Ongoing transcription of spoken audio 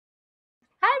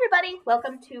everybody,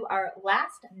 welcome to our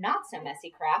last not so messy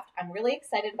craft. I'm really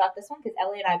excited about this one because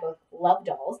Ellie and I both love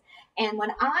dolls. And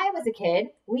when I was a kid,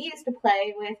 we used to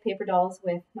play with paper dolls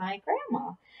with my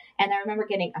grandma. And I remember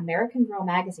getting American Girl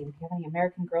magazine. If you have any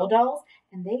American Girl dolls,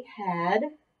 and they had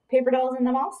paper dolls in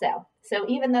them also. So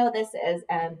even though this is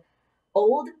an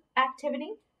old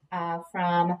activity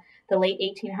from the late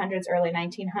 1800s, early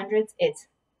 1900s, it's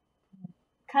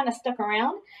kind of stuck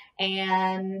around,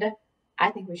 and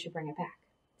I think we should bring it back.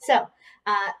 So,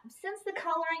 since the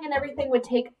coloring and everything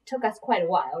took us quite a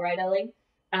while, right, Ellie?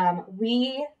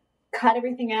 We cut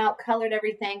everything out, colored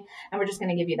everything, and we're just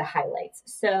going to give you the highlights.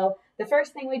 So, the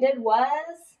first thing we did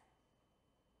was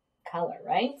color,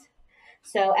 right?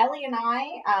 So, Ellie and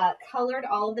I colored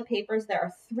all of the papers. There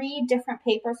are 3 different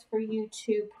papers for you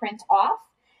to print off.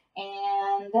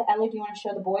 And, Ellie, do you want to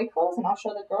show the boy clothes and I'll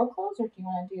show the girl clothes, or do you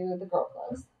want to do the girl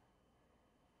clothes?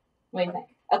 What do you think?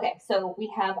 Okay, so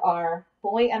we have our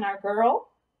boy and our girl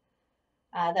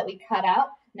that we cut out.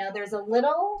 Now there's a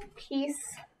little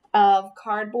piece of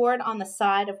cardboard on the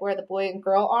side of where the boy and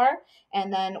girl are,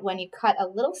 and then when you cut a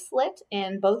little slit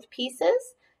in both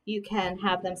pieces, you can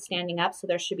have them standing up, so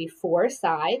there should be 4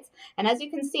 sides. And as you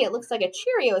can see, it looks like a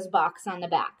Cheerios box on the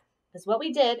back. Because what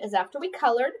we did is after we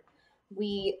colored,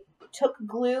 we took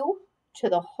glue to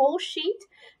the whole sheet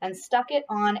and stuck it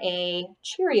on a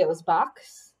Cheerios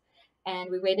box.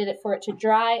 And we waited for it to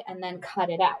dry and then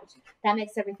cut it out. That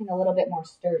makes everything a little bit more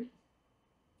sturdy.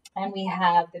 And we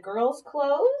have the girls'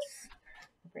 clothes.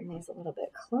 I'll bring these a little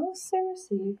bit closer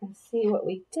so you can see what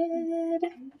we did.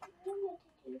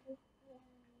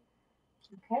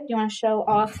 Okay, do you want to show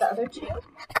off the other 2?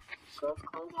 Girls'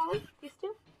 clothes, Ellie? These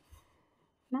 2?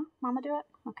 No? Mama do it?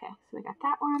 Okay, so we got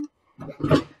that one.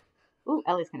 Ooh,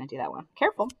 Ellie's going to do that one.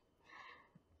 Careful.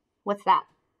 What's that?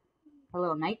 A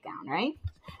little nightgown, right?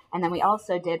 And then we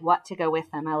also did what to go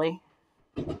with them, Ellie?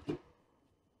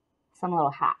 Some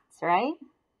little hats, right?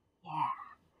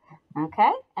 Yeah.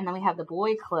 Okay. And then we have the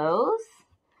boy clothes.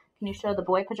 Can you show the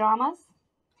boy pajamas?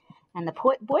 And the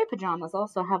boy pajamas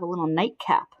also have a little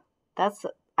nightcap. That's,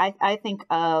 I think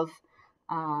of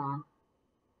the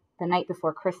night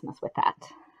before Christmas with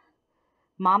that.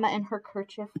 Mama in her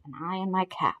kerchief and I in my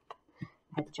cap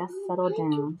had just settled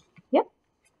down. Yep.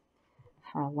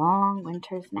 For a long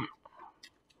winter's nap.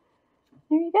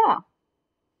 There you go.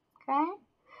 Okay.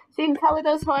 So you can color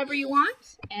those however you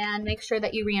want and make sure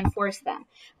that you reinforce them.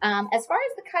 As far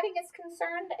as the cutting is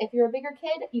concerned, if you're a bigger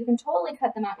kid, you can totally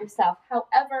cut them out yourself.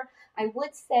 However, I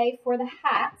would say for the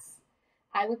hats,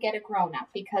 I would get a grown-up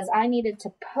because I needed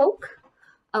to poke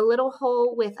a little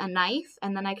hole with a knife,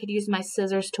 and then I could use my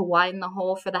scissors to widen the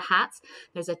hole for the hats.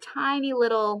 There's a tiny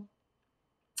little,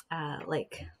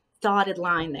 dotted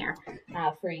line there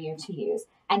for you to use.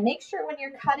 And make sure when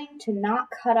you're cutting to not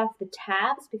cut off the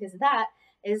tabs, because that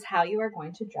is how you are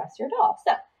going to dress your doll.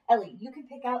 So, Ellie, you can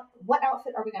pick out what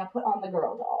outfit are we going to put on the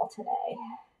girl doll today.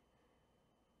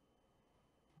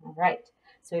 All right.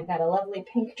 So we've got a lovely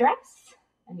pink dress,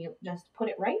 and you just put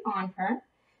it right on her,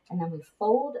 and then we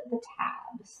fold the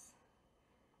tabs,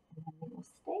 and then they will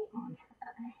stay on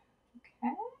her.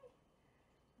 Okay.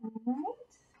 All right.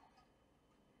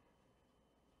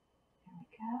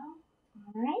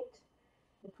 All right,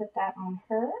 we'll put that on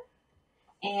her,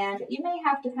 and you may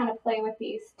have to kind of play with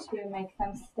these to make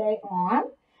them stay on.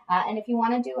 And if you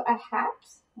want to do a hat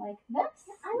like this,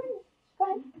 go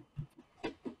ahead.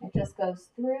 It just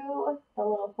goes through the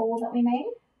little hole that we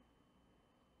made.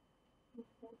 There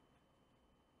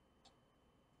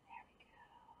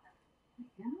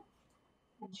we go.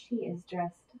 And she is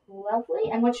dressed lovely.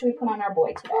 And what should we put on our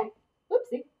boy today?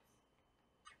 Oopsie.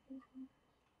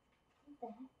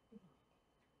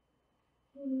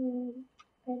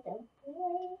 For the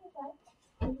boy,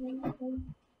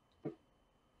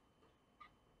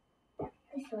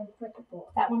 this one for the boy.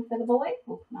 That one for the boy.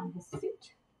 We'll put on his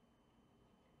suit.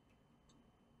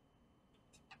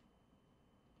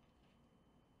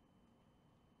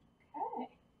 Okay.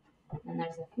 And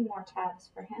there's a few more tabs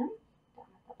for him down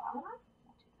at the bottom.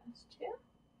 We'll do those 2.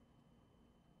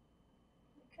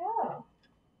 There we go.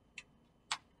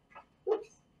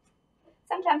 Oops.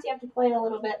 Sometimes you have to play a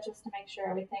little bit just to make sure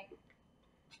everything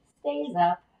stays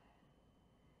up.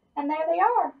 And there they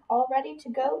are, all ready to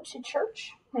go to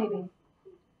church, maybe. You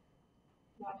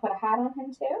want to put a hat on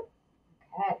him too?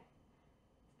 Okay.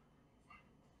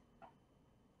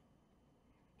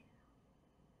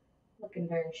 Looking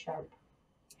very sharp.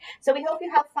 So we hope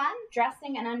you have fun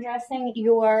dressing and undressing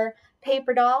your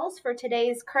paper dolls for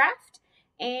today's craft.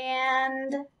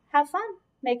 And have fun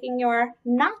making your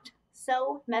not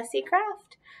so messy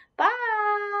craft.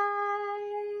 Bye!